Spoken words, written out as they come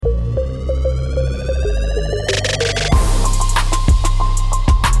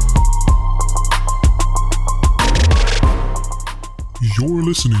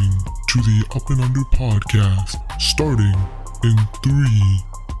listening to the Up and Under podcast, starting in 3,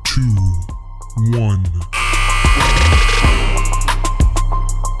 2, 1.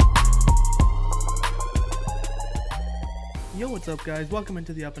 Yo, what's up, guys? Welcome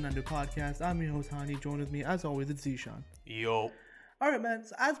into the Up and Under podcast. I'm your host, Hani. Joined with me, as always, it's Zishan. Yo. Alright, man.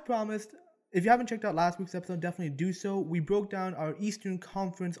 So as promised, if you haven't checked out last week's episode, definitely do so. We broke down our Eastern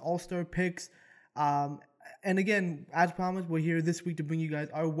Conference All-Star picks. And again, as promised, we're here this week to bring you guys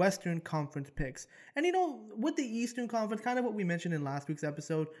our Western Conference picks. And you know, with the Eastern Conference, kind of what we mentioned in last week's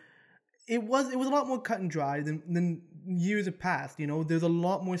episode, it was a lot more cut and dry than years have passed. You know, there's a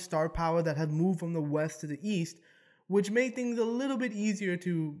lot more star power that has moved from the West to the East, which made things a little bit easier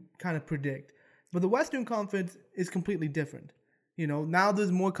to kind of predict. But the Western Conference is completely different. You know, now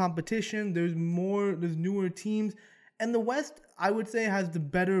there's more competition, there's newer teams, and the West, I would say, has the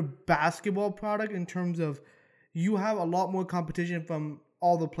better basketball product in terms of you have a lot more competition from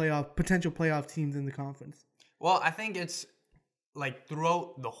all the potential playoff teams in the conference. Well, I think it's like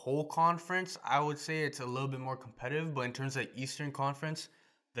throughout the whole conference, I would say it's a little bit more competitive, but in terms of Eastern Conference,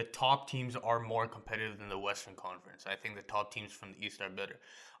 the top teams are more competitive than the Western Conference. I think the top teams from the East are better.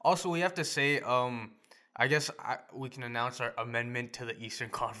 Also, we have to say, I guess we can announce our amendment to the Eastern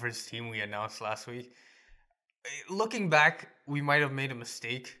Conference team we announced last week. Looking back, we might have made a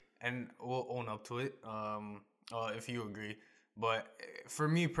mistake, and we'll own up to it, if you agree. But for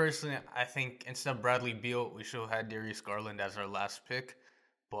me personally, I think instead of Bradley Beal, we should have had Darius Garland as our last pick.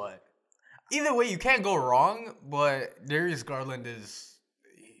 But either way, you can't go wrong, but Darius Garland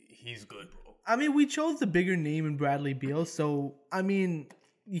he's good, bro. I mean, we chose the bigger name in Bradley Beal, so, I mean,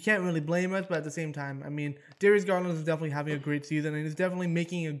 you can't really blame us, but at the same time, I mean, Darius Garland is definitely having a great season, and he's definitely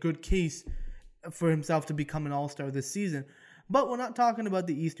making a good case for himself to become an All-Star this season. But we're not talking about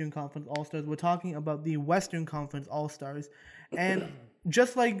the Eastern Conference All-Stars. We're talking about the Western Conference All-Stars. And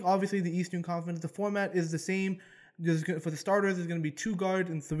just like, obviously, the Eastern Conference, the format is the same. For the starters, there's going to be 2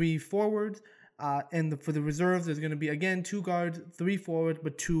 guards and 3 forwards. For the reserves, there's going to be, again, 2 guards, 3 forwards,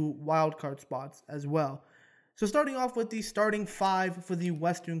 but 2 wildcard spots as well. So starting off with the starting 5 for the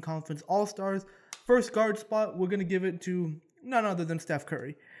Western Conference All-Stars. First guard spot, we're going to give it to none other than Steph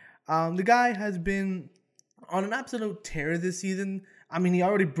Curry. The guy has been on an absolute tear this season. I mean, he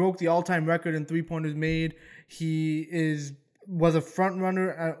already broke the all-time record in three-pointers made. He was a front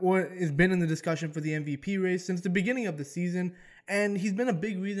runner or has been in the discussion for the MVP race since the beginning of the season. And he's been a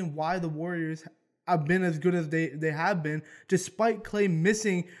big reason why the Warriors have been as good as they have been, despite Klay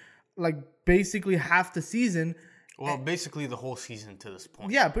missing like basically half the season. Well, basically the whole season to this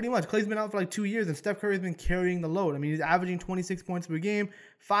point. Yeah, pretty much. Klay's been out for like 2 years, and Steph Curry's been carrying the load. I mean, he's averaging 26 points per game,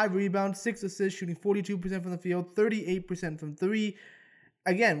 5 rebounds, 6 assists, shooting 42% from the field, 38% from 3.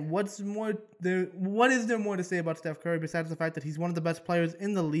 Again, what is there more to say about Steph Curry besides the fact that he's one of the best players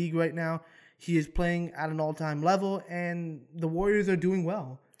in the league right now? He is playing at an all-time level, and the Warriors are doing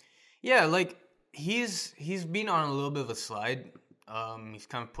well. Yeah, like he's been on a little bit of a slide. He's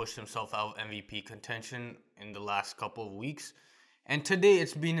kind of pushed himself out of MVP contention in the last couple of weeks. And today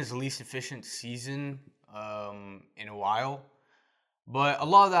it's been his least efficient season in a while. But a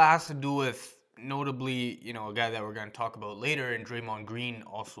lot of that has to do with, notably, you know, a guy that we're going to talk about later, and Draymond Green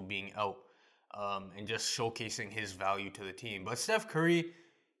also being out and just showcasing his value to the team. But Steph Curry,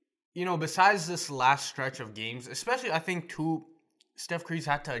 you know, besides this last stretch of games, especially I think too, Steph Curry's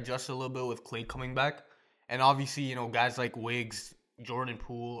had to adjust a little bit with Klay coming back. And obviously, you know, guys like Wiggs, Jordan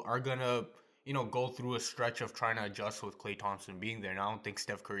Poole are going to, you know, go through a stretch of trying to adjust with Klay Thompson being there. And I don't think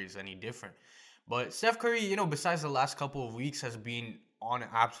Steph Curry is any different. But Steph Curry, you know, besides the last couple of weeks, has been on an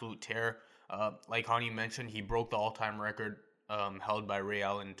absolute tear. Like Hani mentioned, he broke the all-time record held by Ray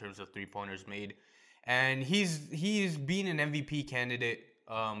Allen in terms of three-pointers made. And he's been an MVP candidate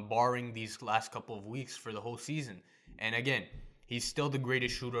barring these last couple of weeks for the whole season. And again, he's still the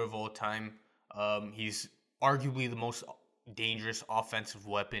greatest shooter of all time. He's arguably the most dangerous offensive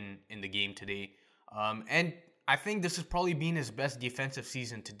weapon in the game today. And I think this has probably been his best defensive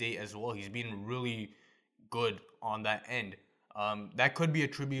season to date as well. He's been really good on that end. That could be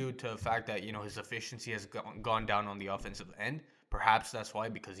attributed to the fact that, you know, his efficiency has gone down on the offensive end. Perhaps that's why,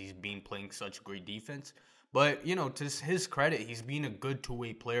 because he's been playing such great defense. But, you know, to his credit, he's been a good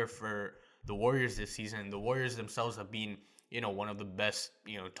two-way player for the Warriors this season. The Warriors themselves have been, you know, one of the best,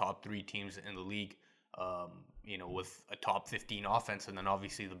 you know, top 3 teams in the league, you know, with a top 15 offense and then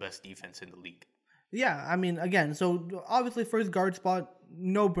obviously the best defense in the league. Yeah, I mean, again, so obviously first guard spot,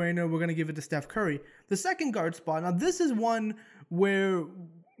 no brainer. We're going to give it to Steph Curry. The second guard spot, now this is one where,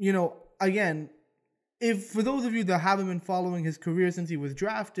 you know, again, if for those of you that haven't been following his career since he was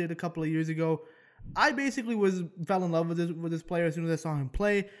drafted a couple of years ago, I basically fell in love with this player as soon as I saw him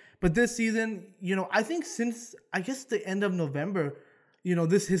play. But this season, I think since I guess the end of November,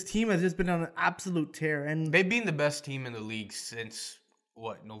 his team has just been on an absolute tear. And they've been the best team in the league since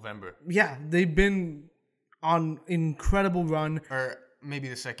November? Yeah, they've been on incredible run. Or maybe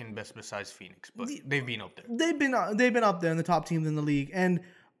the second best besides Phoenix, but they've been up there. They've been up there in the top teams in the league, and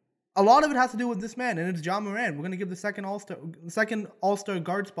a lot of it has to do with this man, and it's Ja Morant. We're gonna give the second All-Star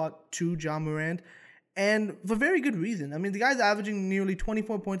guard spot to Ja Morant, and for very good reason. I mean, the guy's averaging nearly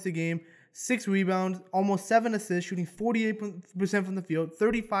 24 points a game, 6 rebounds, almost 7 assists, shooting 48% from the field,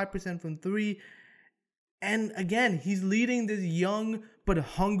 35% from three. And again, he's leading this young but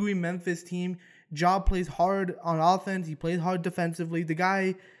hungry Memphis team. Ja plays hard on offense. He plays hard defensively. The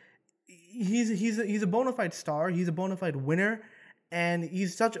guy, he's a bona fide star. He's a bona fide winner, and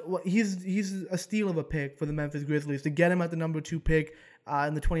he's a steal of a pick for the Memphis Grizzlies to get him at the number 2 pick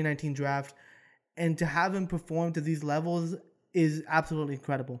in the 2019 draft, and to have him perform to these levels is absolutely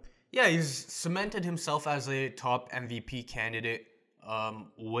incredible. Yeah, he's cemented himself as a top MVP candidate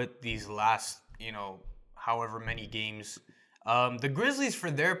with these last, however many games. The Grizzlies,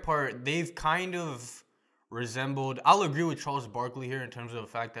 for their part, they've kind of resembled... I'll agree with Charles Barkley here in terms of the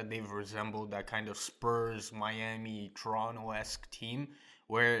fact that they've resembled that kind of Spurs, Miami, Toronto-esque team,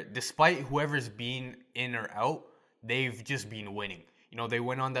 where despite whoever's been in or out, they've just been winning. They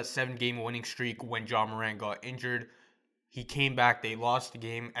went on that 7-game winning streak when Ja Morant got injured. He came back, they lost the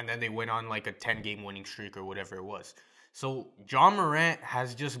game, and then they went on like a 10-game winning streak or whatever it was. So Ja Morant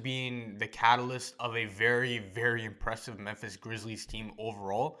has just been the catalyst of a very, very impressive Memphis Grizzlies team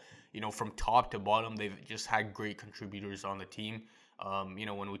overall. From top to bottom, they've just had great contributors on the team.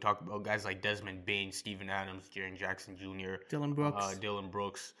 When we talk about guys like Desmond Bane, Steven Adams, Jaren Jackson Jr., Dylan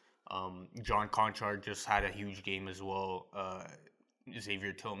Brooks, John Conchard just had a huge game as well.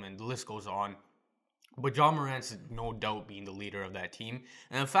 Xavier Tillman, the list goes on. But Ja Morant's no doubt being the leader of that team.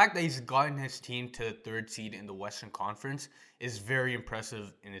 And the fact that he's gotten his team to the 3rd seed in the Western Conference is very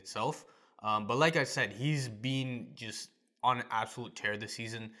impressive in itself. But like I said, he's been just on an absolute tear this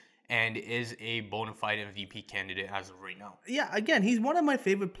season and is a bona fide MVP candidate as of right now. Yeah, again, he's one of my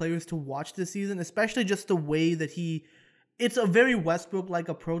favorite players to watch this season, especially just the way that it's a very Westbrook-like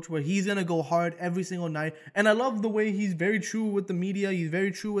approach where he's going to go hard every single night. And I love the way he's very true with the media. He's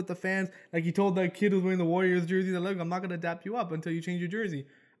very true with the fans. Like he told that kid who's wearing the Warriors jersey, that, look, I'm not going to dap you up until you change your jersey.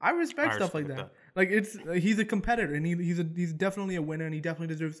 I respect stuff like that. Like he's a competitor, and he's definitely a winner, and he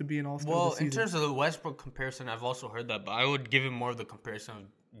definitely deserves to be an All-Star Well, this season. In terms of the Westbrook comparison, I've also heard that, but I would give him more of the comparison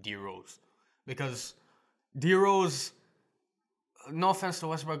of D Rose, because D Rose, no offense to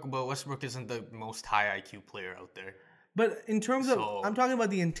Westbrook, but Westbrook isn't the most high IQ player out there. But in terms of, I'm talking about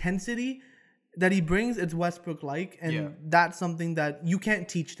the intensity that he brings, it's Westbrook-like, and that's something that you can't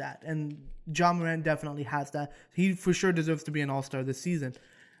teach that. And Ja Morant definitely has that. He for sure deserves to be an All-Star this season.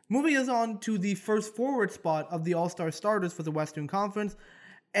 Moving us on to the first forward spot of the All-Star starters for the Western Conference.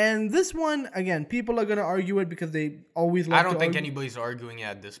 And this one, again, people are going to argue it because they always love to I don't think anybody's arguing it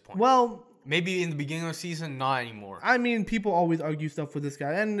at this point. Well, maybe in the beginning of the season, not anymore. I mean, people always argue stuff with this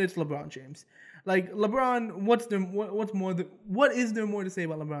guy, and it's LeBron James. Like, LeBron, what is there more to say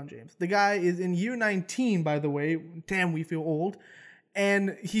about LeBron James? The guy is in year 19, by the way. Damn, we feel old.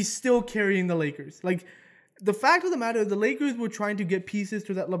 And he's still carrying the Lakers. Like, the fact of the matter is the Lakers were trying to get pieces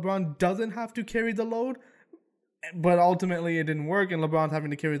so that LeBron doesn't have to carry the load. But ultimately, it didn't work, and LeBron's having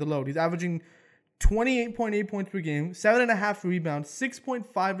to carry the load. He's averaging 28.8 points per game, 7.5 rebounds,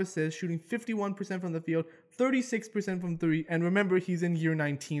 6.5 assists, shooting 51% from the field, 36% from three. And remember, he's in year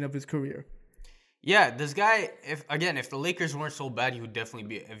 19 of his career. Yeah, this guy, if the Lakers weren't so bad, he would definitely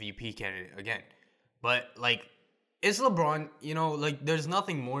be an MVP candidate again. But, it's LeBron, there's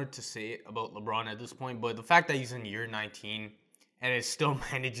nothing more to say about LeBron at this point. But the fact that he's in year 19 and is still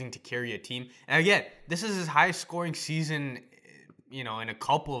managing to carry a team. And again, this is his highest scoring season, in a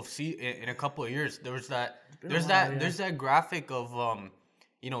couple of years. There's that graphic of,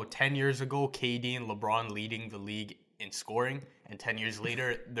 10 years ago, KD and LeBron leading the league in scoring. And 10 years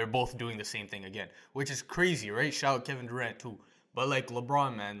later, they're both doing the same thing again, which is crazy, right? Shout out Kevin Durant too. But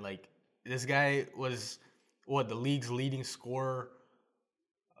LeBron, man, this guy was the league's leading scorer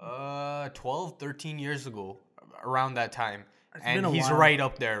 12, 13 years ago, around that time. And he's right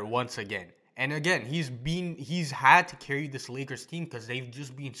up there once again. And again, he's had to carry this Lakers team because they've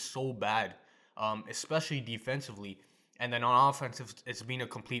just been so bad, especially defensively. And then on offense, it's been a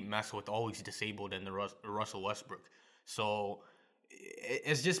complete mess with always disabled and the Russell Westbrook. So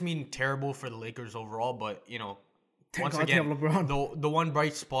it's just been terrible for the Lakers overall. But, once again, the one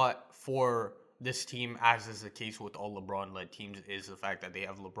bright spot for this team, as is the case with all LeBron-led teams, is the fact that they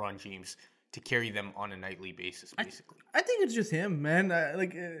have LeBron James to carry them on a nightly basis, basically. I think it's just him, man.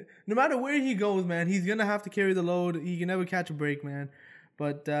 No matter where he goes, man, he's gonna have to carry the load. He can never catch a break, man.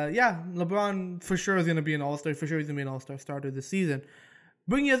 But yeah, LeBron for sure is gonna be an All-Star. For sure, he's gonna be an All-Star starter this season.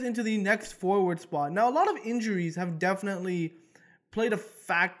 Bringing us into the next forward spot. Now, a lot of injuries have definitely played a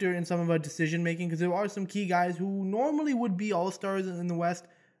factor in some of our decision making because there are some key guys who normally would be All-Stars in the West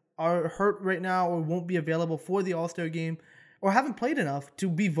are hurt right now or won't be available for the All-Star game or haven't played enough to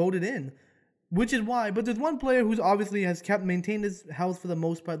be voted in. Which is why, but there's one player who's obviously has maintained his health for the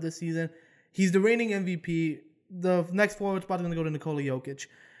most part this season. He's the reigning MVP. The next forward spot is going to go to Nikola Jokic.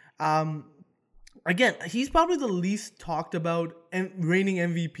 Again, he's probably the least talked about reigning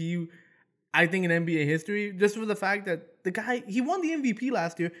MVP, I think, in NBA history, just for the fact that the guy, he won the MVP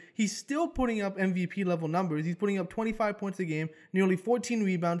last year. He's still putting up MVP level numbers. He's putting up 25 points a game, nearly 14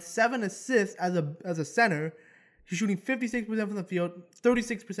 rebounds, 7 assists as a center. He's shooting 56% from the field,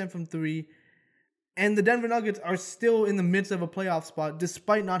 36% from three. And the Denver Nuggets are still in the midst of a playoff spot,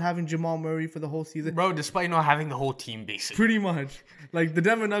 despite not having Jamal Murray for the whole season. Bro, despite not having the whole team, basically. Pretty much. Like, the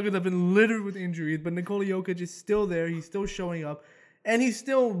Denver Nuggets have been littered with injuries, but Nikola Jokic is still there. He's still showing up. And he's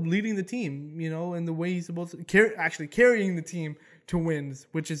still leading the team, in the way he's supposed to. Actually carrying the team to wins,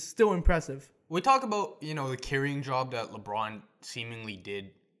 which is still impressive. We talk about, the carrying job that LeBron seemingly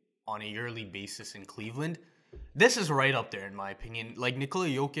did on a yearly basis in Cleveland. This is right up there, in my opinion. Like, Nikola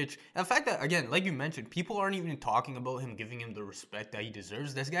Jokic, and the fact that, again, like you mentioned, people aren't even talking about him, giving him the respect that he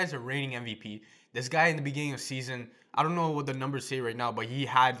deserves. This guy's a reigning MVP. This guy in the beginning of the season, I don't know what the numbers say right now, but he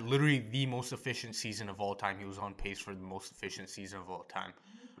had literally the most efficient season of all time. He was on pace for the most efficient season of all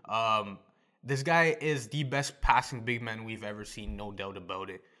time. This guy is the best passing big man we've ever seen, no doubt about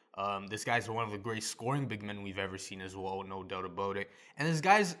it. This guy's one of the great scoring big men we've ever seen as well, no doubt about it. And this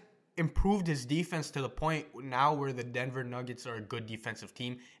guy's improved his defense to the point now where the Denver Nuggets are a good defensive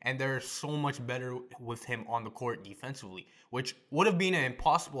team, and they're so much better with him on the court defensively, which would have been an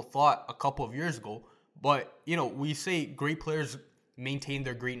impossible thought a couple of years ago. But, we say great players maintain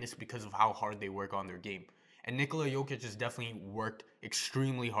their greatness because of how hard they work on their game. And Nikola Jokic has definitely worked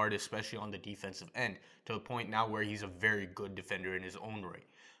extremely hard, especially on the defensive end, to the point now where he's a very good defender in his own right.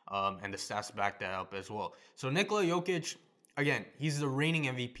 And the stats back that up as well. So Nikola Jokic, again, he's the reigning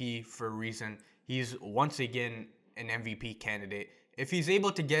MVP for a reason. He's once again an MVP candidate. If he's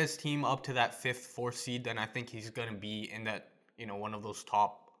able to get his team up to that 5th, 4th seed, then I think he's going to be in that, one of those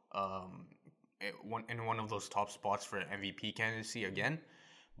top one of those top spots for MVP candidacy again.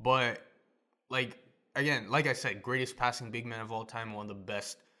 But like I said, greatest passing big man of all time, one of the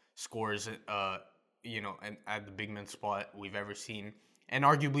best scorers and at the big man spot we've ever seen, and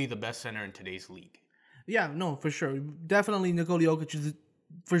arguably the best center in today's league. Yeah, no, for sure. Definitely Nikola Jokic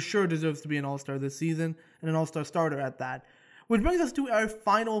for sure deserves to be an All-Star this season, and an All-Star starter at that. Which brings us to our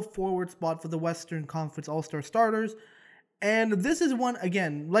final forward spot for the Western Conference All-Star starters. And this is one,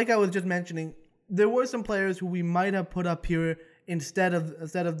 again, like I was just mentioning, there were some players who we might have put up here instead of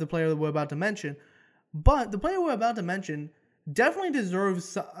the player that we're about to mention. But the player we're about to mention definitely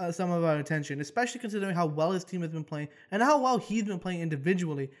deserves some of our attention, especially considering how well his team has been playing and how well he's been playing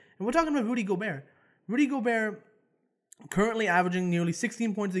individually. And we're talking about Rudy Gobert. Rudy Gobert currently averaging nearly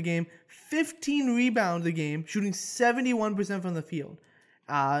 16 points a game, 15 rebounds a game, shooting 71% from the field.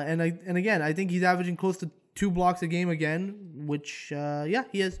 And again, I think he's averaging close to 2 blocks a game again, which,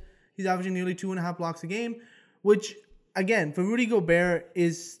 he is. He's averaging nearly 2.5 blocks a game, which, again, for Rudy Gobert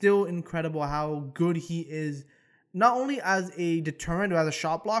is still incredible how good he is, not only as a deterrent or as a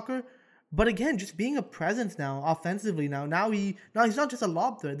shot blocker, but again, just being a presence now, offensively now. Now he's not just a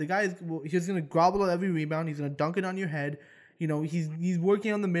lob threat. The guy he's going to gobble every rebound. He's going to dunk it on your head. He's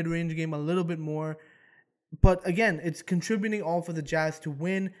working on the mid-range game a little bit more. But again, it's contributing all for the Jazz to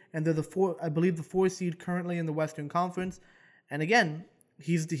win, and they're the 4th seed currently in the Western Conference. And again,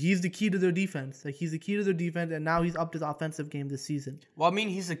 he's the key to their defense. Like, he's the key to their defense, and now he's upped his offensive game this season. Well, I mean,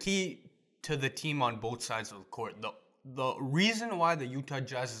 he's the key to the team on both sides of the court. The reason why the Utah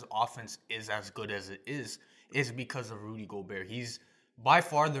Jazz's offense is as good as it is because of Rudy Gobert. He's by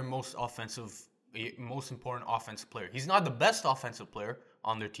far their most important offensive player. He's not the best offensive player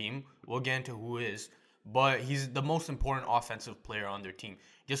on their team. We'll get into who is, but he's the most important offensive player on their team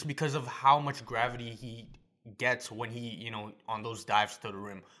just because of how much gravity he gets when he, on those dives to the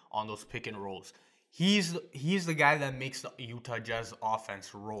rim, on those pick and rolls. He's the guy that makes the Utah Jazz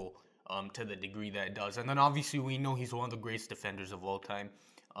offense roll. To the degree that it does. And then obviously we know he's one of the greatest defenders of all time.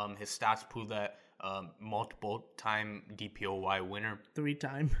 His stats prove that. Multiple-time DPOY winner.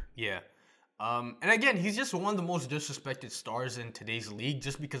 3-time. Yeah. And again, he's just one of the most disrespected stars in today's league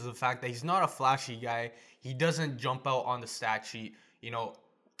just because of the fact that he's not a flashy guy. He doesn't jump out on the stat sheet.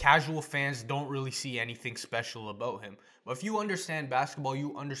 casual fans don't really see anything special about him. But if you understand basketball,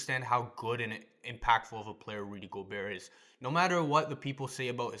 you understand how good and impactful of a player Rudy Gobert is. No matter what the people say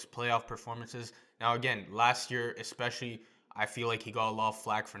about his playoff performances. Now, again, last year especially, I feel like he got a lot of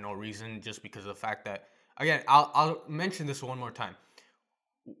flack for no reason, just because of the fact that, again, I'll mention this one more time.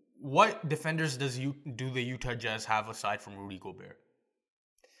 What defenders do the Utah Jazz have aside from Rudy Gobert?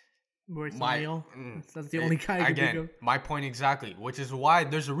 Royce O'Neal. That's the only guy I can think of. My point exactly, which is why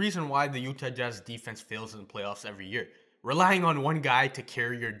there's a reason why the Utah Jazz defense fails in the playoffs every year. Relying on one guy to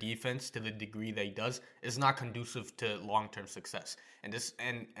carry your defense to the degree that he does is not conducive to long-term success. And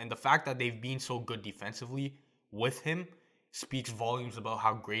the fact that they've been so good defensively with him speaks volumes about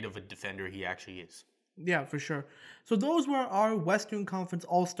how great of a defender he actually is. Yeah, for sure. So those were our Western Conference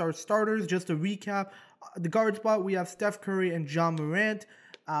All-Star starters. Just to recap, the guard spot, we have Steph Curry and John Morant.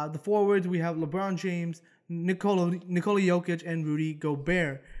 The forwards, we have LeBron James, Nikola Jokic, and Rudy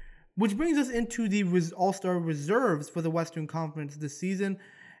Gobert. Which brings us into the All-Star reserves for the Western Conference this season.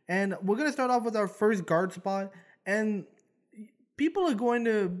 And we're going to start off with our first guard spot. And people are going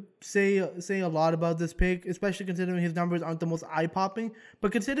to say a lot about this pick, especially considering his numbers aren't the most eye-popping.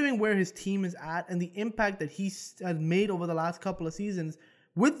 But considering where his team is at and the impact that he has made over the last couple of seasons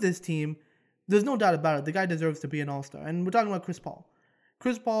with this team, there's no doubt about it. The guy deserves to be an All-Star. And we're talking about Chris Paul.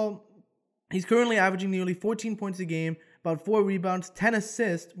 Chris Paul, he's currently averaging nearly 14 points a game, about 4 rebounds, 10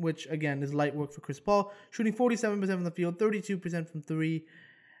 assists, which, again, is light work for Chris Paul, shooting 47% from the field, 32% from 3.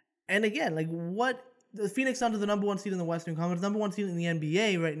 And again, the Phoenix Suns are the number 1 seed in the Western Conference, number 1 seed in the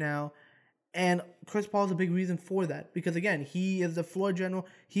NBA right now, and Chris Paul is a big reason for that. Because, again, he is the floor general.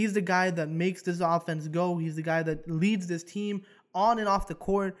 He's the guy that makes this offense go. He's the guy that leads this team on and off the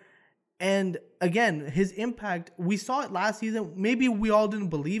court. And again, his impact, we saw it last season. Maybe we all didn't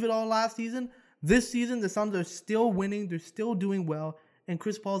believe it all last season. This season, the Suns are still winning. They're still doing well. And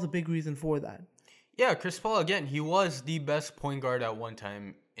Chris Paul is a big reason for that. Yeah, Chris Paul, again, he was the best point guard at one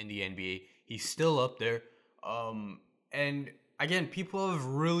time in the NBA. He's still up there. And again, people have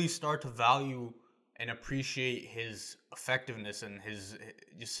really started to value and appreciate his effectiveness and his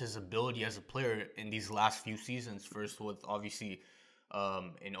ability as a player in these last few seasons. First with, obviously,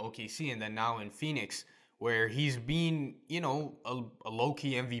 in OKC, and then now in Phoenix, where he's been, a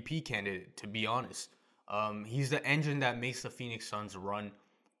low-key MVP candidate, to be honest. He's the engine that makes the Phoenix Suns run.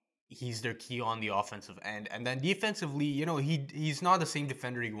 He's their key on the offensive end. And then defensively, he's not the same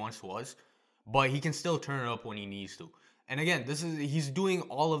defender he once was, but he can still turn it up when he needs to. And again, he's doing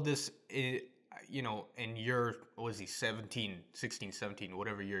all of this, in year, what was he, 16, 17,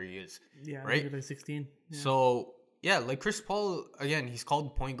 whatever year he is. Yeah, right? like 16. Yeah. So, yeah, like Chris Paul, again, he's called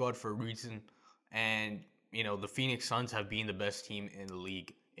the point guard for a reason. And, the Phoenix Suns have been the best team in the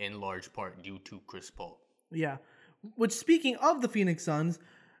league in large part due to Chris Paul. Yeah. Which, speaking of the Phoenix Suns,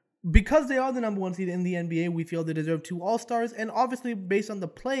 because they are the number 1 seed in the NBA, we feel they deserve 2 All-Stars. And obviously, based on the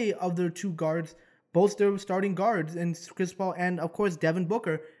play of their 2 guards, both their starting guards, and Chris Paul and, of course, Devin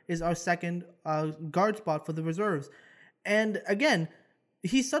Booker is our second guard spot for the reserves. And again,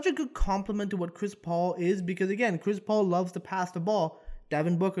 he's such a good complement to what Chris Paul is because, again, Chris Paul loves to pass the ball.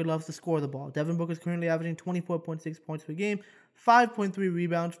 Devin Booker loves to score the ball. Devin Booker is currently averaging 24.6 points per game, 5.3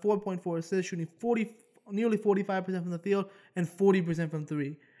 rebounds, 4.4 assists, shooting nearly 45% from the field and 40% from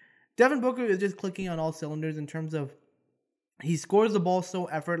 3. Devin Booker is just clicking on all cylinders in terms of he scores the ball so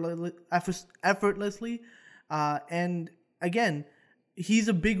effortlessly. And again, he's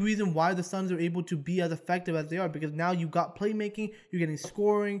a big reason why the Suns are able to be as effective as they are because now you've got playmaking, you're getting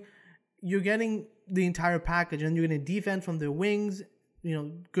scoring, you're getting the entire package, and you're getting defense from their wings,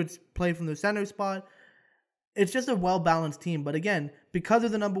 good play from their center spot. It's just a well-balanced team. But again, because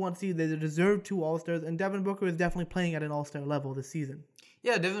of the number 1 seed, they deserve 2 All-Stars, and Devin Booker is definitely playing at an All-Star level this season.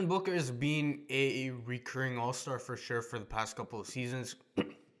 Yeah, Devin Booker has been a recurring All-Star for sure for the past couple of seasons.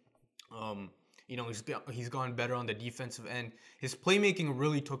 He's gone better on the defensive end. His playmaking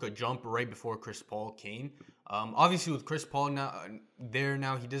really took a jump right before Chris Paul came. Obviously, with Chris Paul now,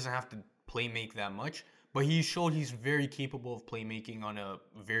 he doesn't have to play make that much, but he showed he's very capable of playmaking on a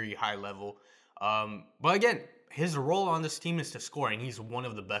very high level. But again, his role on this team is to score, and he's one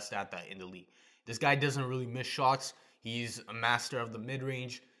of the best at that in the league. This guy doesn't really miss shots. He's a master of the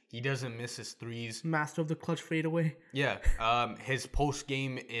mid-range. He doesn't miss his threes. Master of the clutch fadeaway. Yeah. His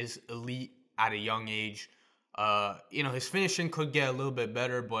post-game is elite at a young age. His finishing could get a little bit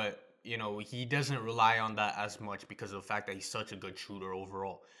better, but, he doesn't rely on that as much because of the fact that he's such a good shooter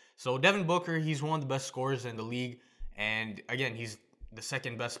overall. So Devin Booker, he's one of the best scorers in the league. And again, he's the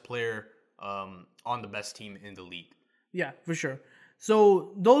second best player on the best team in the league. Yeah, for sure.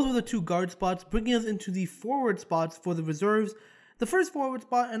 So those were the 2 guard spots, bringing us into the forward spots for the reserves. the first forward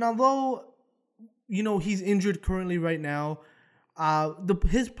spot, and although, he's injured currently right now,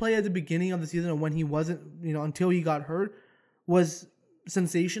 his play at the beginning of the season and when he wasn't, until he got hurt was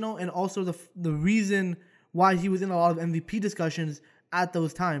sensational, and also the reason why he was in a lot of MVP discussions at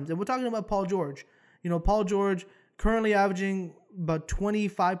those times. And we're talking about Paul George. Paul George currently averaging about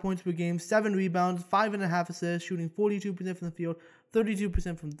 25 points per game, 7 rebounds, 5.5 assists, shooting 42% from the field,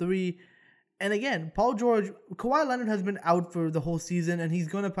 32% from 3. And again, Kawhi Leonard has been out for the whole season, and he's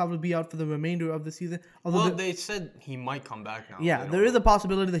going to probably be out for the remainder of the season. Although they said he might come back now. Yeah, there is a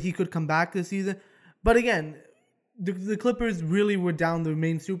possibility that he could come back this season. But again, the Clippers really were down their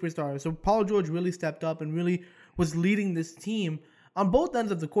main superstar. So Paul George really stepped up and really was leading this team on both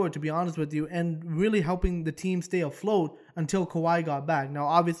ends of the court, to be honest with you, and really helping the team stay afloat until Kawhi got back. Now,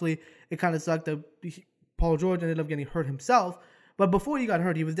 obviously, it kind of sucked that Paul George ended up getting hurt himself. But before he got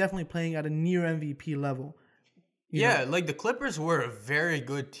hurt, he was definitely playing at a near MVP level. Like the Clippers were a very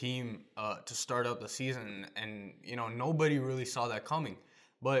good team to start out the season, and nobody really saw that coming.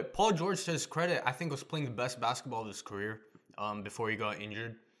 But Paul George, to his credit, I think was playing the best basketball of his career before he got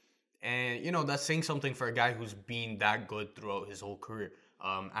injured, and that's saying something for a guy who's been that good throughout his whole career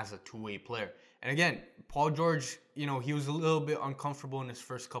as a two-way player. And again, Paul George, he was a little bit uncomfortable in his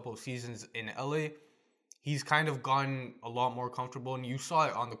first couple of seasons in LA. He's kind of gotten a lot more comfortable, and you saw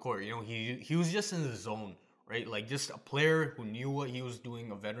it on the court. He was just in the zone, right? Like just a player who knew what he was doing,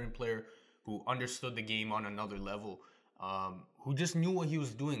 a veteran player who understood the game on another level, who just knew what he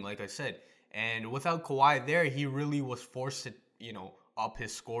was doing, like I said. And without Kawhi there, he really was forced to, up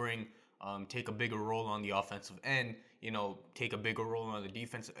his scoring, take a bigger role on the offensive end, take a bigger role on the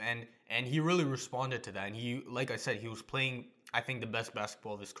defensive end. And he really responded to that. And he, like I said, he was playing, I think, the best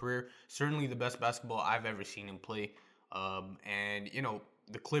basketball of his career. Certainly the best basketball I've ever seen him play. And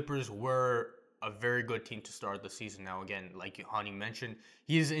the Clippers were a very good team to start the season. Now, again, like Hani mentioned,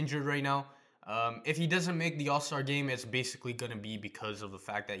 he is injured right now. If he doesn't make the All-Star game, it's basically going to be because of the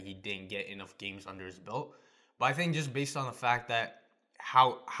fact that he didn't get enough games under his belt. But I think just based on the fact that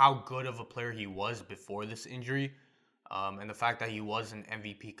how good of a player he was before this injury, and the fact that he was in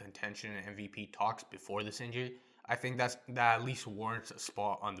MVP contention and MVP talks before this injury, I think that at least warrants a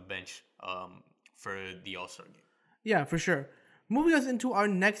spot on the bench for the All-Star game. Yeah, for sure. Moving us into our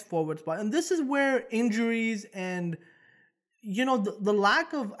next forward spot, and this is where injuries and the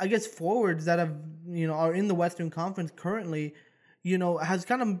lack of, I guess, forwards that have are in the Western Conference currently, has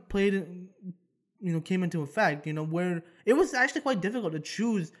kind of played, came into effect. Where it was actually quite difficult to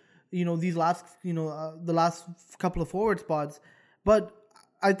choose, these last, the last couple of forward spots, but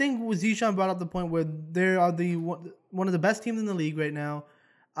I think Zishan brought up the point where they are one of the best teams in the league right now.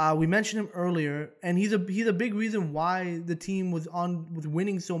 We mentioned him earlier, and he's a big reason why the team was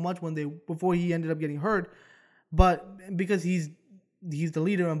winning so much before he ended up getting hurt. But because he's the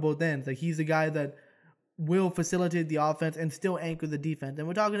leader on both ends, like he's the guy that will facilitate the offense and still anchor the defense. And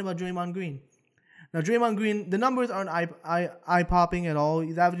we're talking about Draymond Green. Now, Draymond Green, the numbers aren't eye-popping at all.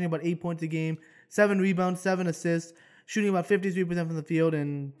 He's averaging about 8 points a game, 7 rebounds, 7 assists, shooting about 53% from the field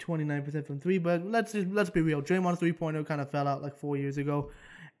and 29% from 3. But let's be real. Draymond's three-pointer kind of fell out like 4 years ago.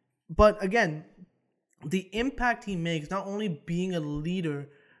 But again, the impact he makes, not only being a leader,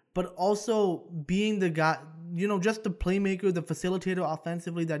 but also being the guy, just the playmaker, the facilitator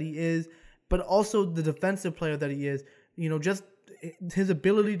offensively that he is, but also the defensive player that he is. Just his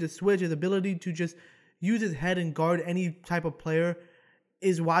ability to switch, his ability to just use his head and guard any type of player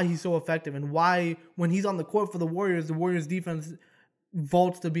is why he's so effective, and why when he's on the court for the Warriors defense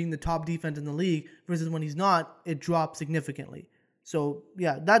vaults to being the top defense in the league, versus when he's not, it drops significantly. So,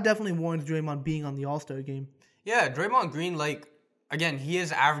 yeah, that definitely warrants Draymond being on the All-Star game. Yeah, Draymond Green, again, he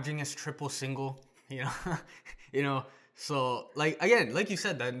is averaging his triple-single, So, again, like you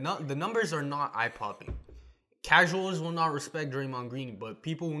said, the numbers are not eye-popping. Casuals will not respect Draymond Green, but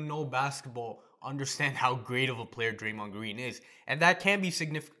people who know basketball understand how great of a player Draymond Green is. And that can be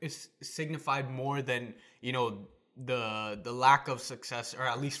signified more than, the lack of success, or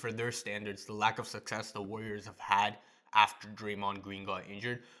at least for their standards, the lack of success the Warriors have had after Draymond Green got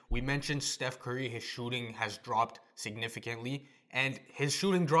injured. We mentioned Steph Curry, his shooting has dropped significantly, and his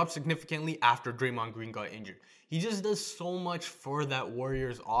shooting dropped significantly after Draymond Green got injured. He just does so much for that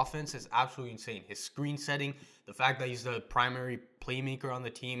Warriors offense. It's absolutely insane. His screen setting, the fact that he's the primary playmaker on the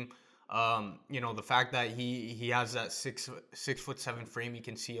team, the fact that he has that 6'7" frame, he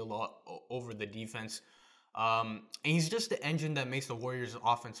can see a lot over the defense. And he's just the engine that makes the Warriors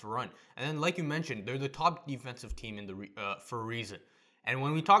offense run. And then, like you mentioned, they're the top defensive team in for a reason. And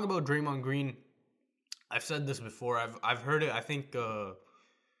when we talk about Draymond Green, I've said this before. I've heard it. I think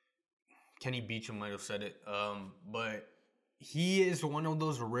Kenny Beecham might have said it. But he is one of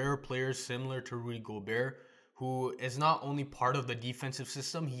those rare players similar to Rudy Gobert who is not only part of the defensive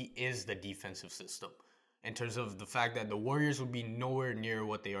system, he is the defensive system. In terms of the fact that the Warriors would be nowhere near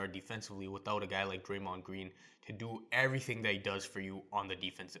what they are defensively without a guy like Draymond Green to do everything that he does for you on the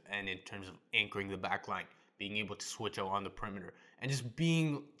defensive end in terms of anchoring the back line, being able to switch out on the perimeter, and just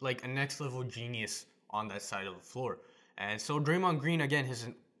being like a next level genius on that side of the floor. And so Draymond Green, again, his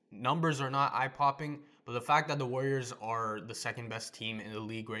numbers are not eye-popping, but the fact that the Warriors are the second best team in the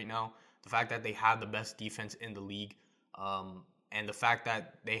league right now, the fact that they have the best defense in the league, and the fact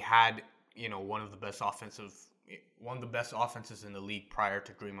that they had, one of the best offenses in the league prior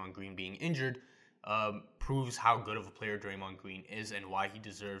to Draymond Green being injured, proves how good of a player Draymond Green is and why he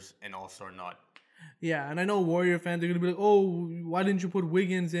deserves an All-Star nod. Yeah, and I know Warrior fans are going to be like, oh, why didn't you put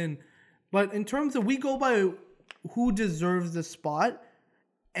Wiggins in? But in terms of, we go by who deserves the spot.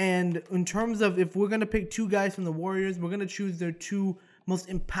 And in terms of, if we're going to pick two guys from the Warriors, we're going to choose their two most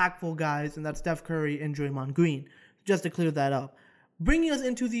impactful guys, and that's Steph Curry and Draymond Green, just to clear that up. Bringing us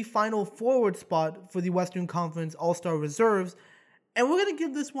into the final forward spot for the Western Conference All-Star Reserves, and we're going to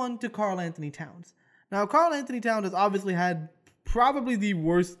give this one to Karl-Anthony Towns. Now, Karl-Anthony Towns has obviously had probably the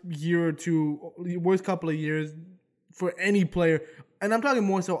worst year or two, the worst couple of years for any player, and I'm talking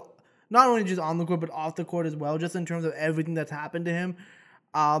more so not only just on the court, but off the court as well, just in terms of everything that's happened to him.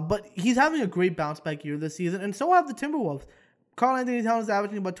 But he's having a great bounce-back year this season, and so have the Timberwolves. Karl-Anthony Towns is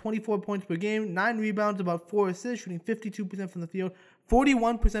averaging about 24 points per game, 9 rebounds, about 4 assists, shooting 52% from the field,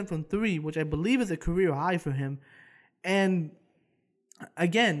 41% from 3, which I believe is a career high for him. And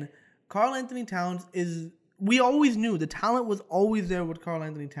again, Karl-Anthony Towns we always knew the talent was always there with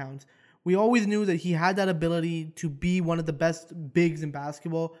Karl-Anthony Towns. We always knew that he had that ability to be one of the best bigs in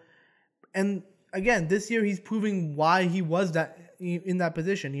basketball. And again, this year he's proving why he was in that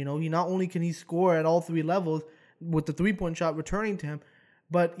position. He not only can he score at all three levels with the three-point shot returning to him,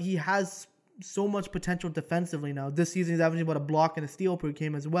 but he has so much potential defensively now. This season he's averaging about a block and a steal per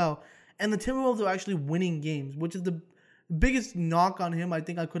game as well. And the Timberwolves are actually winning games, which is the biggest knock on him I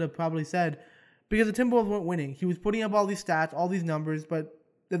think I could have probably said, because the Timberwolves weren't winning. He was putting up all these stats, all these numbers, but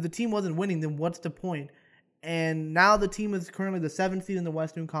if the team wasn't winning, then what's the point? And now the team is currently the 7th seed in the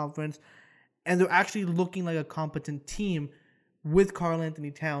Western Conference, and they're actually looking like a competent team with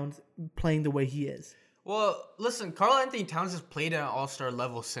Karl-Anthony Towns playing the way he is. Well, listen, Karl-Anthony Towns has played at an all-star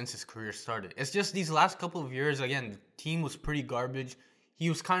level since his career started. It's just these last couple of years, again, the team was pretty garbage. He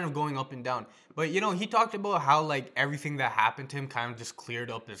was kind of going up and down. But, he talked about how, everything that happened to him kind of just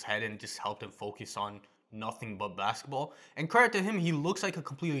cleared up his head and just helped him focus on nothing but basketball. And credit to him, he looks like a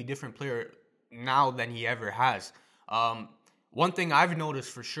completely different player now than he ever has. One thing I've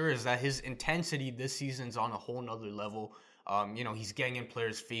noticed for sure is that his intensity this season's on a whole nother level. He's getting in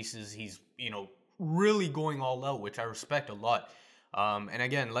players' faces. He's, really going all out, which I respect a lot. And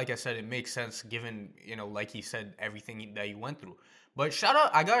again, like I said, it makes sense given, like he said, everything that he went through. But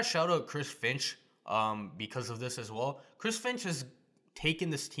I got to shout out Chris Finch because of this as well. Chris Finch has taken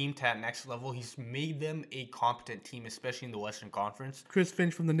this team to that next level. He's made them a competent team, especially in the Western Conference. Chris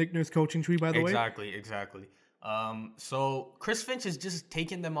Finch from the Nick Nurse coaching tree, by the way. Exactly. So Chris Finch has just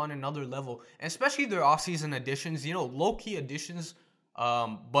taken them on another level, and especially their offseason additions, low-key additions,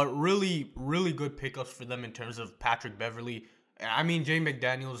 but really, really good pickups for them in terms of Patrick Beverley. I mean, Jay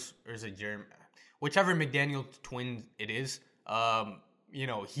McDaniels, or is it Jeremy? Whichever McDaniel twin it is,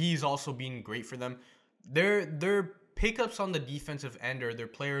 he's also been great for them. Their pickups on the defensive end, or their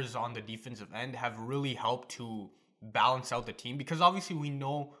players on the defensive end, have really helped to balance out the team, because obviously we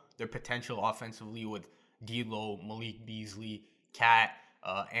know their potential offensively with D'Lo, Malik Beasley, Cat,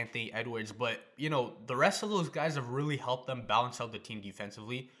 Anthony Edwards, but the rest of those guys have really helped them balance out the team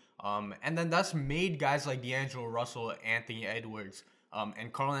defensively, and then that's made guys like D'Angelo Russell, Anthony Edwards,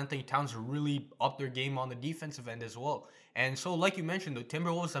 and Karl-Anthony Towns really up their game on the defensive end as well. And so, like you mentioned, the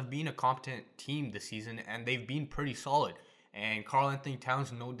Timberwolves have been a competent team this season, and they've been pretty solid. And Karl-Anthony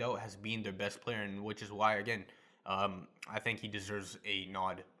Towns, no doubt, has been their best player, and which is why, again, I think he deserves a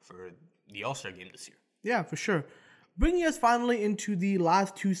nod for the All-Star game this year. Yeah, for sure. Bringing us finally into the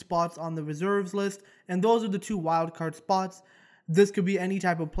last two spots on the reserves list, and those are the two wildcard spots. This could be any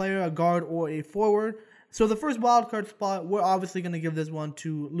type of player, a guard or a forward. So the first wildcard spot, we're obviously going to give this one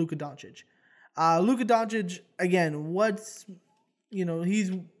to Luka Doncic. Luka Doncic, again,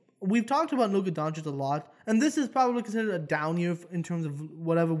 we've talked about Luka Doncic a lot, and this is probably considered a down year in terms of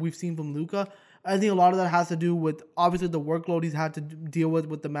whatever we've seen from Luka. I think a lot of that has to do with, obviously, the workload he's had to deal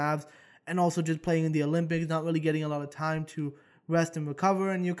with the Mavs, and also just playing in the Olympics, not really getting a lot of time to rest and recover,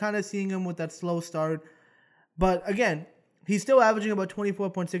 and you're kind of seeing him with that slow start. But again, he's still averaging about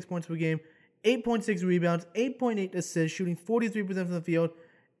 24.6 points per game, 8.6 rebounds, 8.8 assists, shooting 43% from the field.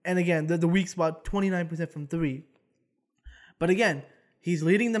 And again, the weak spot, 29% from three. But again, he's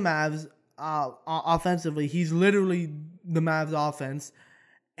leading the Mavs offensively. He's literally the Mavs offense.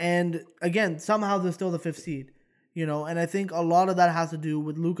 And again, somehow they're still the 5th seed. And I think a lot of that has to do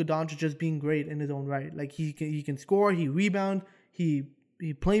with Luka Doncic just being great in his own right. Like he can score, he rebound, he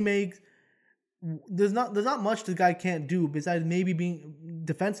playmakes. There's not much the guy can't do besides maybe being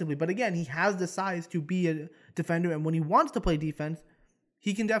defensively. But again, he has the size to be a defender, and when he wants to play defense,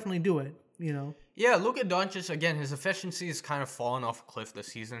 he can definitely do it. Yeah, Luka Doncic, again, his efficiency has kind of fallen off a cliff this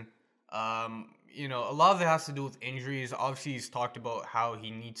season. A lot of it has to do with injuries. Obviously, he's talked about how he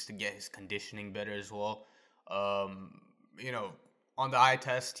needs to get his conditioning better as well. On the eye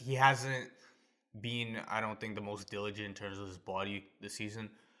test, he hasn't been, I don't think, the most diligent in terms of his body this season.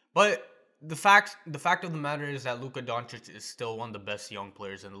 But the fact of the matter is that Luka Doncic is still one of the best young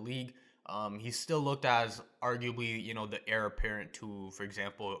players in the league. He's still looked as arguably, the heir apparent to, for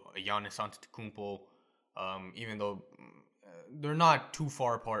example, Giannis Antetokounmpo, even though they're not too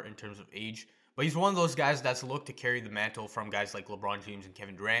far apart in terms of age. But he's one of those guys that's looked to carry the mantle from guys like LeBron James and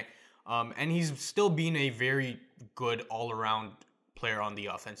Kevin Durant. And he's still been a very good all-around player on the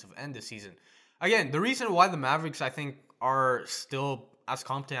offensive end this season. Again, the reason why the Mavericks, I think, are still as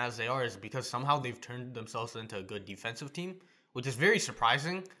competent as they are is because somehow they've turned themselves into a good defensive team, which is very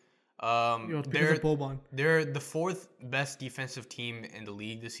surprising. They're the 4th best defensive team in the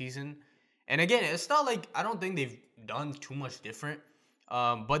league this season. And again, it's not like I don't think they've done too much different.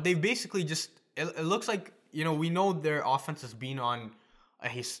 But they've basically just, it looks like, we know their offense has been on a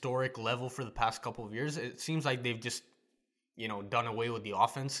historic level for the past couple of years. It seems like they've just, done away with the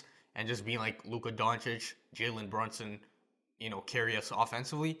offense and just being like Luka Doncic, Jalen Brunson, carry us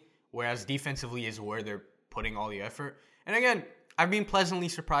offensively. Whereas defensively is where they're putting all the effort. And again, I've been pleasantly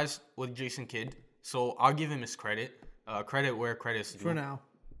surprised with Jason Kidd, so I'll give him his credit. Credit where credit's due.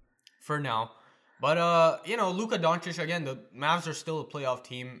 For now. But, Luka Doncic, again, the Mavs are still a playoff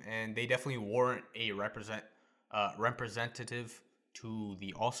team, and they definitely warrant a representative to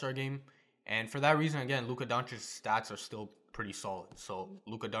the All-Star game. And for that reason, again, Luka Doncic's stats are still pretty solid. So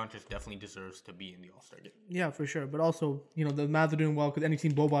Luka Doncic definitely deserves to be in the All-Star game. Yeah, for sure. But also, the Mavs are doing well because any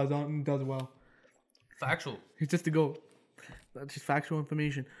team Boba is on does well. Factual. He's just the GOAT. That's just factual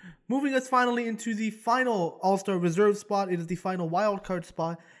information. Moving us finally into the final All-Star reserve spot. It is the final wild card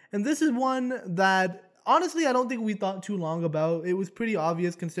spot. And this is one that, honestly, I don't think we thought too long about. It was pretty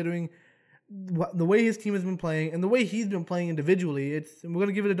obvious considering the way his team has been playing and the way he's been playing individually. We're going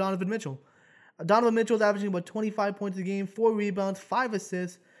to give it to Donovan Mitchell. Donovan Mitchell is averaging about 25 points a game, 4 rebounds, 5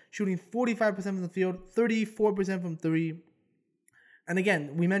 assists, shooting 45% from the field, 34% from three. And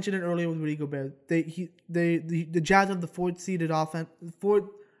again, we mentioned it earlier with Rudy Gobert. The Jazz are the 4th seeded offense.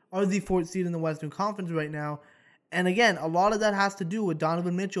 Are the 4th seed in the Western Conference right now. And again, a lot of that has to do with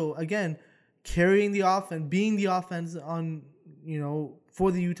Donovan Mitchell again carrying the offense, being the offense on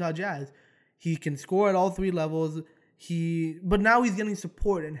for the Utah Jazz. He can score at all 3 levels. But now he's getting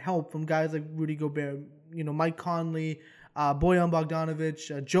support and help from guys like Rudy Gobert, Mike Conley, Bojan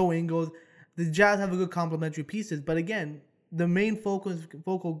Bogdanovic, Joe Ingles. The Jazz have a good complementary pieces, but again, the main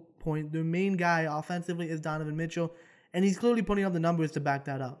focal point, the main guy offensively is Donovan Mitchell, and he's clearly putting up the numbers to back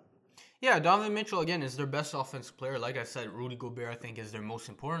that up. Yeah, Donovan Mitchell, again, is their best offensive player. Like I said, Rudy Gobert, I think, is their most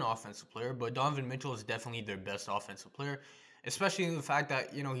important offensive player, but Donovan Mitchell is definitely their best offensive player, especially the fact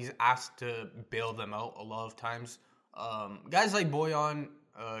that, he's asked to bail them out a lot of times. Guys like Bojan,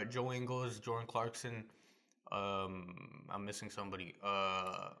 Joe Ingles, Jordan Clarkson, I'm missing somebody,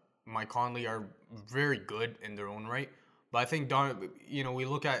 Mike Conley are very good in their own right. But I think, we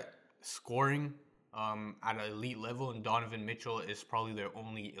look at scoring at an elite level, and Donovan Mitchell is probably their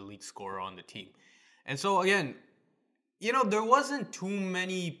only elite scorer on the team. And so, again, there wasn't too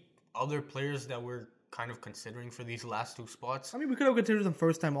many other players that we're kind of considering for these last 2 spots. I mean, we could have considered them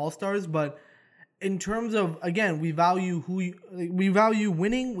first-time All-Stars, but in terms of, again, we value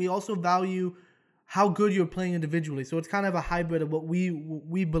winning. We also value how good you're playing individually. So it's kind of a hybrid of what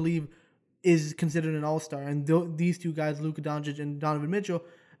we believe is considered an all-star. And these 2 guys, Luka Doncic and Donovan Mitchell,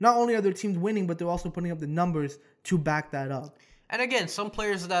 not only are their teams winning, but they're also putting up the numbers to back that up. And again, some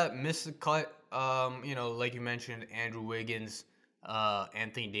players that missed the cut, like you mentioned, Andrew Wiggins,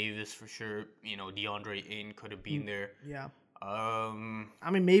 Anthony Davis for sure, DeAndre Ayton could have been there. Yeah.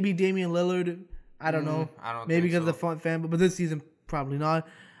 Maybe Damian Lillard. I don't know. I don't maybe think because of the fan, but this season probably not.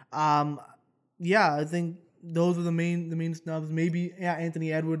 I think those are the main snubs. Maybe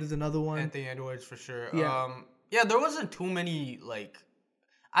Anthony Edwards is another one. Anthony Edwards for sure. Yeah. There wasn't too many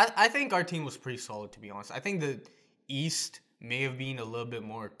I think our team was pretty solid, to be honest. I think the East may have been a little bit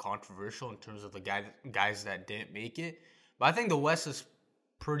more controversial in terms of the guys that didn't make it. But I think the West is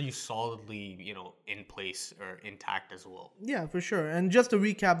pretty solidly, in place or intact as well. Yeah, for sure. And just to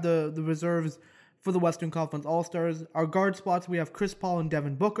recap the reserves for the Western Conference All-Stars, our guard spots, we have Chris Paul and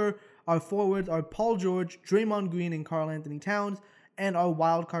Devin Booker. Our forwards are Paul George, Draymond Green, and Karl Anthony Towns. And our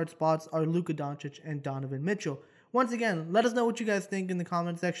wild card spots are Luka Doncic and Donovan Mitchell. Once again, let us know what you guys think in the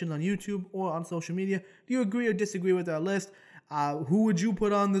comment section on YouTube or on social media. Do you agree or disagree with our list? Who would you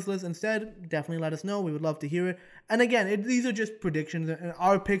put on this list instead? Definitely let us know. We would love to hear it. And again, these are just predictions and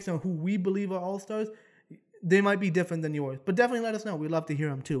our picks on who we believe are all-stars. They might be different than yours, but definitely let us know. We'd love to hear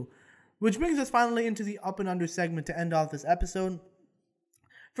them too. Which brings us finally into the up and under segment to end off this episode.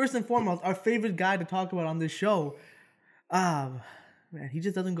 First and foremost, our favorite guy to talk about on this show. Man, he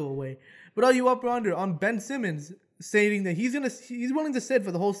just doesn't go away. But are you up or under on Ben Simmons stating that he's willing to sit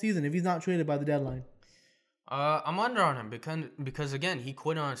for the whole season if he's not traded by the deadline? I'm under on him because again, he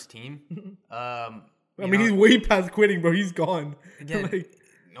quit on his team. He's way past quitting, bro. He's gone. Again,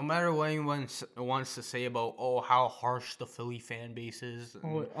 no matter what anyone wants to say about how harsh the Philly fan base is.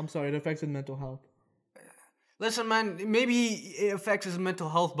 I'm sorry, it affects his mental health. Listen, man, maybe it affects his mental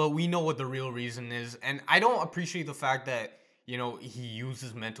health, but we know what the real reason is. And I don't appreciate the fact that, he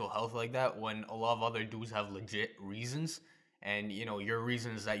uses mental health like that when a lot of other dudes have legit reasons. And, your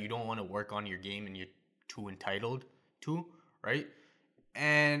reason is that you don't want to work on your game and you're too entitled to, right?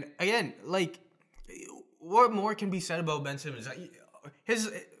 And again, what more can be said about Ben Simmons?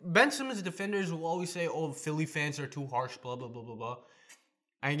 Ben Simmons defenders will always say, Philly fans are too harsh, blah, blah, blah, blah, blah.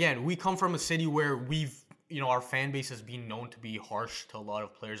 And again, we come from a city where our fan base has been known to be harsh to a lot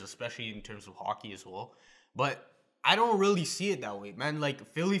of players, especially in terms of hockey as well. But I don't really see it that way, man.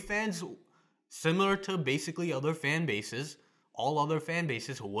 Philly fans, similar to basically other fan bases, all other fan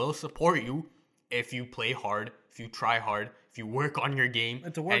bases will support you if you play hard, if you try hard, if you work on your game.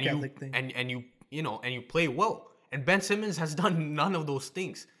 It's a work ethic thing. And you play well. And Ben Simmons has done none of those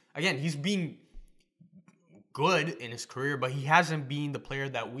things. Again, he's been good in his career, but he hasn't been the player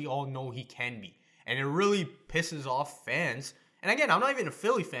that we all know he can be. And it really pisses off fans. And again, I'm not even a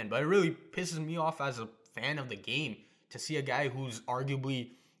Philly fan, but it really pisses me off as a fan of the game to see a guy who's arguably,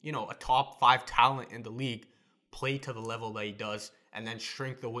 a top 5 talent in the league play to the level that he does and then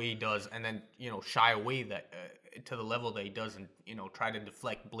shrink the way he does and then, shy away to the level that he does and, try to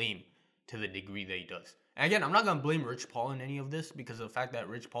deflect blame to the degree that he does. And again, I'm not going to blame Rich Paul in any of this because of the fact that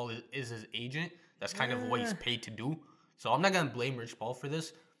Rich Paul is his agent. That's kind of what he's paid to do. So I'm not going to blame Rich Paul for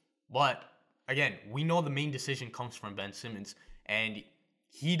this. But again, we know the main decision comes from Ben Simmons. And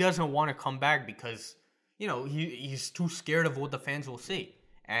he doesn't want to come back because, he's too scared of what the fans will say.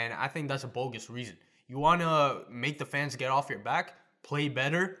 And I think that's a bogus reason. You want to make the fans get off your back, play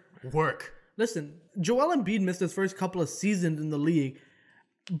better, work. Listen, Joel Embiid missed his first couple of seasons in the league.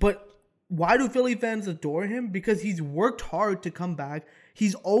 But why do Philly fans adore him? Because he's worked hard to come back.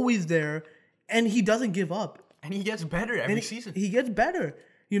 He's always there. And he doesn't give up. And he gets better every season. He gets better.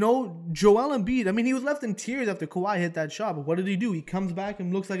 Joel Embiid, he was left in tears after Kawhi hit that shot. But what did he do? He comes back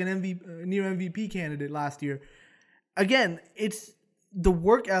and looks like an near MVP candidate last year. Again, it's the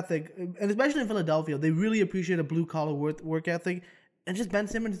work ethic, and especially in Philadelphia, they really appreciate a blue-collar work ethic. And just Ben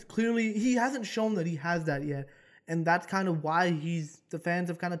Simmons, clearly, he hasn't shown that he has that yet. And that's kind of why the fans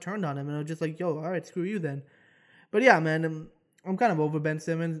have kind of turned on him. And they're just like, yo, all right, screw you then. But yeah, man, I'm kind of over Ben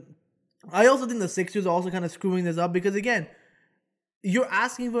Simmons. I also think the Sixers are also kind of screwing this up because, again, you're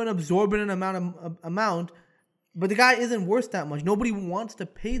asking for an exorbitant amount, but the guy isn't worth that much. Nobody wants to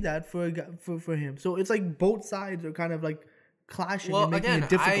pay that for him. So it's like both sides are kind of like clashing and making it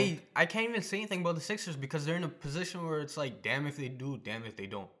difficult. I can't even say anything about the Sixers because they're in a position where it's like, damn if they do, damn if they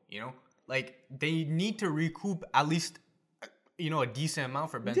don't, They need to recoup at least, a decent amount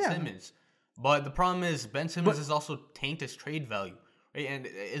for Ben Simmons. But the problem is Ben Simmons has also tainted his trade value. Right? And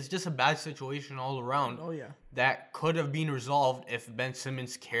it's just a bad situation all around. Oh, yeah. That could have been resolved if Ben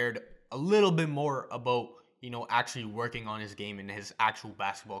Simmons cared a little bit more about, actually working on his game and his actual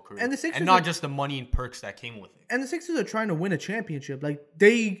basketball career. And not just the money and perks that came with it. And the Sixers are trying to win a championship.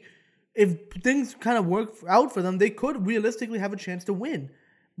 If things kind of work out for them, they could realistically have a chance to win.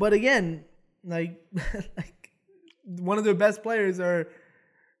 But again, one of their best players are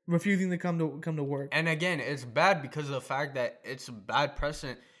refusing to come to work. And again, it's bad because of the fact that it's a bad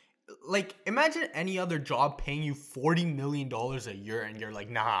precedent. Imagine any other job paying you $40 million a year and you're like,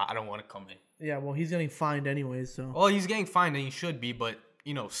 nah, I don't want to come in. Yeah, well, he's getting fined anyways, so. Well, he's getting fined and he should be, but,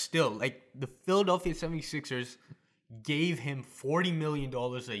 still, the Philadelphia 76ers gave him $40 million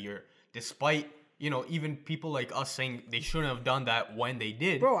a year despite, even people like us saying they shouldn't have done that when they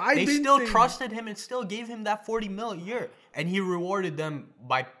did. Bro, they still trusted him and still gave him that $40 million a year, and he rewarded them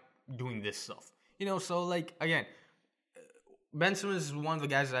by doing this stuff. So like again, Ben Simmons is one of the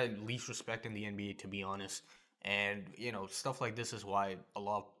guys that I least respect in the NBA, to be honest. And stuff like this is why a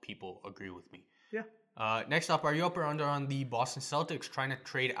lot of people agree with me. Yeah. Next up, are you up or under on the Boston Celtics trying to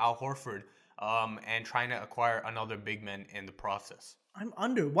trade Al Horford and trying to acquire another big man in the process? I'm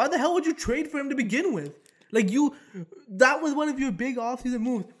under. Why the hell would you trade for him to begin with? Like that was one of your big offseason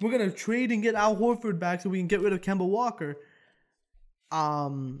moves. We're gonna trade and get Al Horford back so we can get rid of Kemba Walker.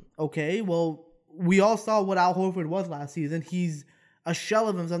 Okay, well, we all saw what Al Horford was last season. He's a shell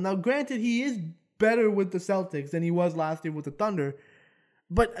of himself. Now, granted, he is better with the Celtics than he was last year with the Thunder.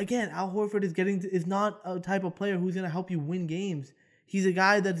 But again, Al Horford is not a type of player who's gonna help you win games. He's a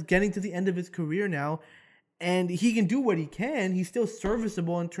guy that's getting to the end of his career now. And he can do what he can. He's still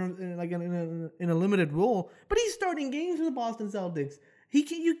serviceable in a limited role, but he's starting games for the Boston Celtics.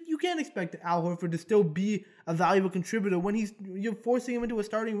 You can't expect Al Horford to still be a valuable contributor when you're forcing him into a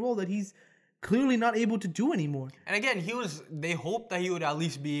starting role that he's clearly not able to do anymore. And again, they hoped that he would at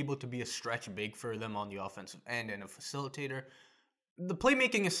least be able to be a stretch big for them on the offensive end and a facilitator. The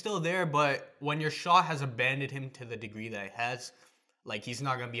playmaking is still there, but when your shot has abandoned him to the degree that it has, like, he's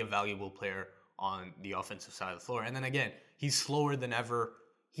not going to be a valuable player on the offensive side of the floor. And then again, he's slower than ever.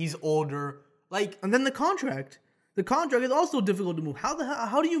 He's older. And then the contract. The contract is also difficult to move.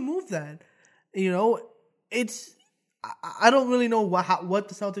 How do you move that? I don't really know what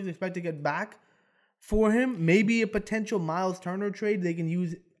the Celtics expect to get back for him. Maybe a potential Miles Turner trade. They can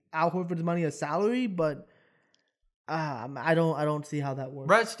use Al Horford's money as salary, but I don't see how that works.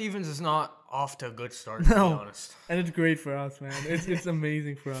 Brad Stevens is not off to a good start, to be honest. And it's great for us, man. It's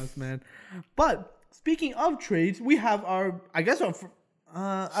amazing for us, man. But speaking of trades, we have our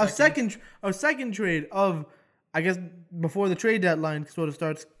second trade of, I guess, before the trade deadline sort of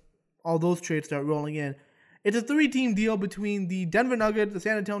starts, all those trades start rolling in. It's a 3-team deal between the Denver Nuggets, the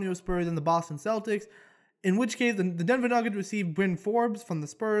San Antonio Spurs, and the Boston Celtics. In which case, the Denver Nuggets receive Bryn Forbes from the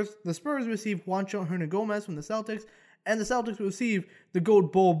Spurs. The Spurs receive Juancho Hernangomez from the Celtics. And the Celtics receive the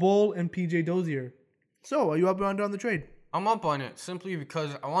GOAT Bol and PJ Dozier. So, are you up or under on the trade? I'm up on it, simply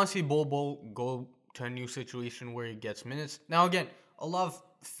because I want to see Bol go to a new situation where he gets minutes. Now, again, a lot of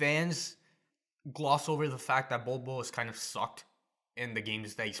fans gloss over the fact that Bol has kind of sucked in the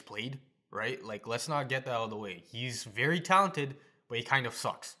games that he's played, right? Like, let's not get that out of the way. He's very talented, but he kind of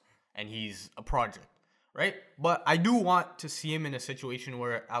sucks. And he's a project. Right? But I do want to see him in a situation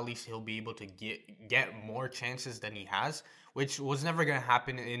where at least he'll be able to get more chances than he has, which was never going to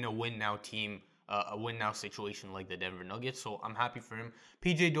happen in a win-now team, a win-now situation like the Denver Nuggets. So I'm happy for him.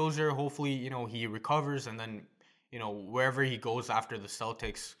 PJ Dozier, hopefully, he recovers, and then, wherever he goes after the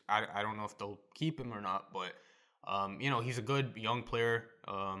Celtics, I don't know if they'll keep him or not, but, he's a good young player.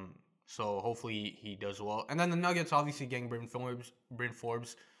 So hopefully he does well. And then the Nuggets obviously getting Bryn Forbes.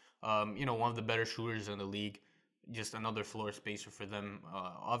 One of the better shooters in the league. Just another floor spacer for them.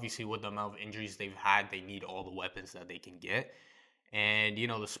 Obviously, with the amount of injuries they've had, they need all the weapons that they can get. And,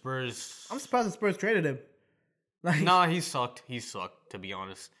 the Spurs... I'm surprised the Spurs traded him. Nah, he sucked. He sucked, to be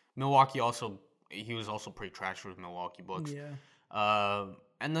honest. Milwaukee he was also pretty trash with Milwaukee Bucks. Yeah.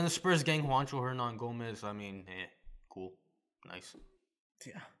 And then the Spurs getting Juancho Hernangomez. I mean, cool. Nice.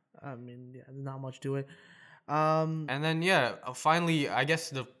 Yeah. There's not much to it. And then, finally, I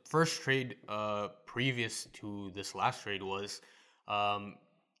guess the first trade previous to this last trade was,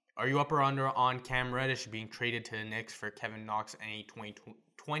 are you up or under on Cam Reddish being traded to the Knicks for Kevin Knox and a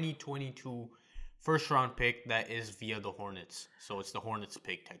 2022 first-round pick that is via the Hornets? So it's the Hornets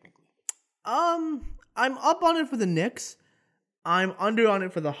pick, technically. I'm up on it for the Knicks. I'm under on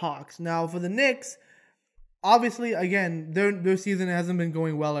it for the Hawks. Now, for the Knicks... Obviously, again, their season hasn't been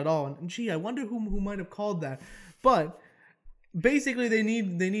going well at all. And I wonder who might have called that. But basically, they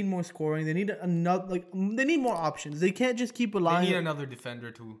need more scoring. They need they need more options. They can't just keep relying. They need another defender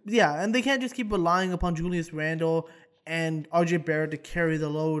too. Yeah, and they can't just keep relying upon Julius Randle and RJ Barrett to carry the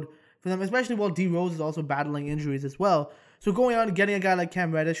load for them, especially while D Rose is also battling injuries as well. So going out and getting a guy like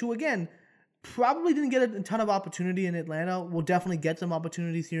Cam Reddish, who again probably didn't get a ton of opportunity in Atlanta, will definitely get some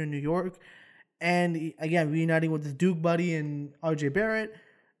opportunities here in New York. And again, reuniting with his Duke buddy and RJ Barrett,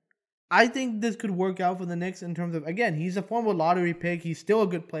 I think this could work out for the Knicks in terms of, again, he's a former lottery pick. He's still a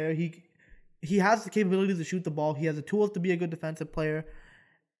good player. He has the capabilities to shoot the ball. He has the tools to be a good defensive player.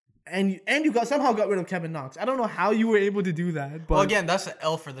 And you somehow got rid of Kevin Knox. I don't know how you were able to do that. But well, again, that's an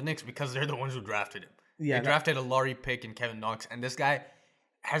L for the Knicks because they're the ones who drafted him. Yeah, they drafted a lottery pick in Kevin Knox, and this guy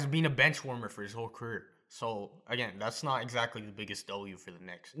has been a bench warmer for his whole career. So again, that's not exactly the biggest W for the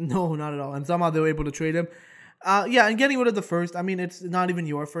Knicks. No, not at all. And somehow they were able to trade him. Yeah, and getting rid of the first. I mean, it's not even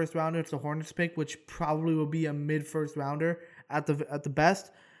your first rounder. It's the Hornets pick, which probably will be a mid-first rounder at the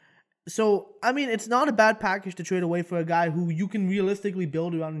best. So, I mean, it's not a bad package to trade away for a guy who you can realistically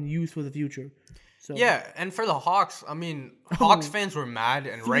build around and use for the future. So Yeah, and for the Hawks, I mean, Hawks fans were mad,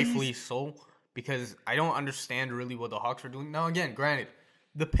 and rightfully so, because I don't understand really what the Hawks are doing. Now, again, granted,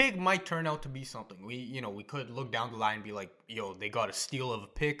 the pick might turn out to be something. We could look down the line and be like, yo, they got a steal of a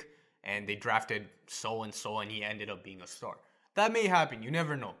pick, and they drafted so-and-so, and he ended up being a star. That may happen. You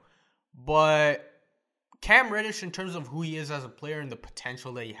never know. But Cam Reddish, in terms of who he is as a player and the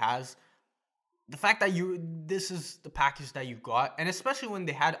potential that he has, the fact that this is the package that you got, and especially when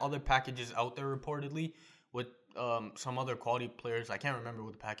they had other packages out there reportedly with some other quality players. I can't remember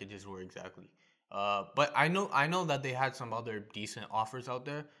what the packages were exactly. But I know that they had some other decent offers out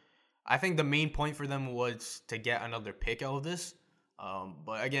there. I think the main point for them was to get another pick out of this.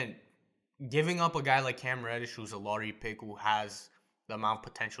 But again, giving up a guy like Cam Reddish, who's a lottery pick, who has the amount of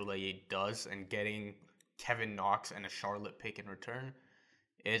potential that he does, and getting Kevin Knox and a Charlotte pick in return,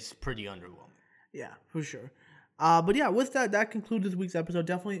 is pretty underwhelming. Yeah, for sure. But yeah, with that concludes this week's episode.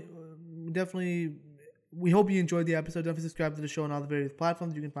 Definitely, we hope you enjoyed the episode. Definitely subscribe to the show on all the various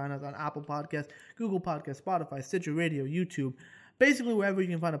platforms. You can find us on Apple Podcasts, Google Podcasts, Spotify, Stitcher Radio, YouTube. Basically, wherever you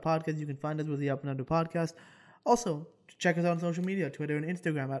can find a podcast, you can find us with the Up and Under Podcast. Also, check us out on social media, Twitter and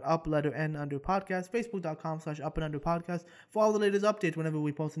Instagram at up_and_under_podcast, Facebook.com/up_and_under_podcast for all the latest updates whenever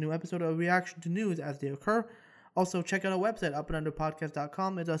we post a new episode or reaction to news as they occur. Also, check out our website,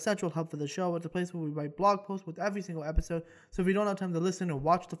 upandunderpodcast.com. It's a central hub for the show. It's a place where we write blog posts with every single episode. So if you don't have time to listen or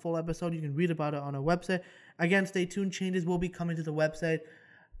watch the full episode, you can read about it on our website. Again, stay tuned. Changes will be coming to the website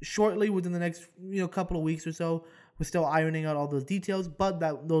shortly, within the next couple of weeks or so. We're still ironing out all those details, but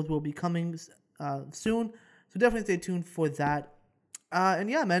those will be coming soon. So definitely stay tuned for that. And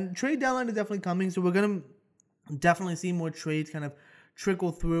yeah, man, trade deadline is definitely coming. So we're going to definitely see more trades kind of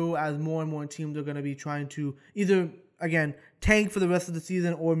trickle through as more and more teams are going to be trying to either, again, tank for the rest of the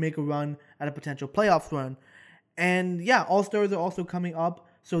season or make a run at a potential playoff run. And yeah, All-Stars are also coming up.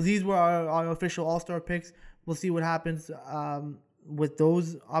 So these were our official All-Star picks. We'll see what happens with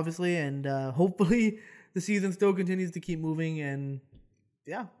those, obviously. And hopefully the season still continues to keep moving. And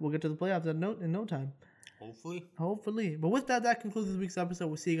yeah, we'll get to the playoffs in no time. Hopefully. But with that concludes this week's episode.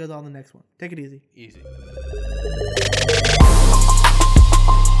 We'll see you guys all in the next one. Take it easy. Easy.